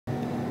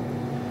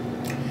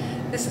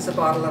This is a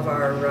bottle of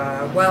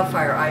our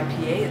Wildfire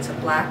IPA. It's a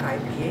black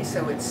IPA,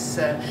 so it's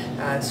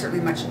certainly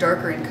much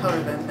darker in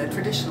color than the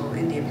traditional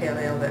India Pale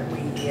Ale that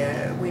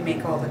we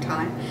make all the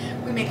time.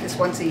 We make this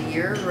once a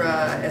year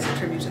as a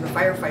tribute to the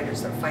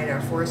firefighters that fight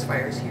our forest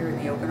fires here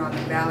in the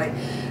Okanagan Valley.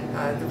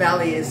 The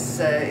valley is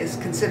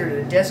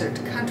considered a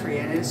desert country,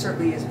 and it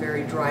certainly is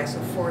very dry, so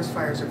forest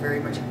fires are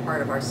very much a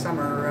part of our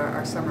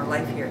summer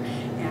life here,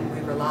 and we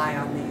rely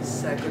on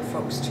these good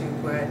folks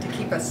to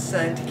keep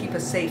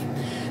us safe.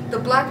 The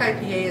black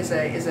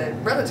IPA is a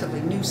relatively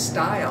new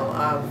style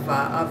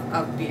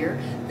of beer.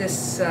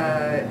 This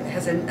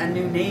has a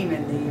new name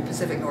in the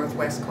Pacific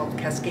Northwest called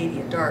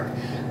Cascadia Dark.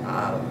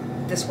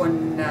 This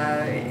one,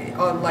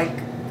 like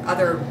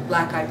other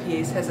black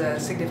IPAs, has a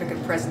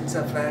significant presence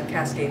of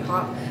Cascade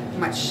hop,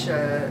 much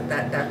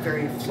that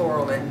very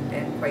floral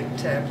and quite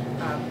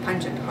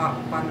pungent hop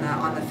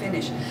on the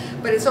finish.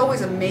 But it's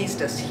always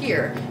amazed us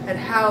here at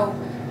how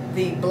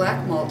the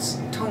black malts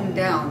tone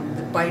down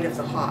the bite of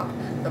the hop.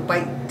 The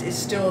bite is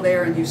still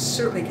there, and you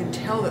certainly can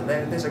tell that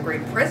there's a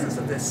great presence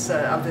of this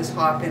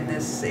hop in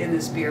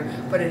this beer,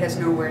 but it has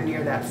nowhere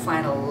near that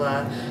final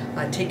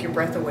take your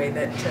breath away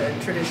that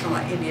traditional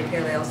India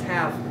Pale Ales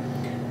have.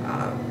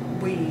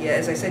 We,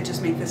 as I said,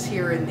 just make this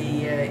here in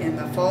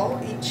the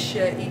fall each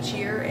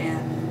year,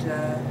 and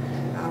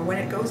when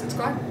it goes, it's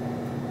gone.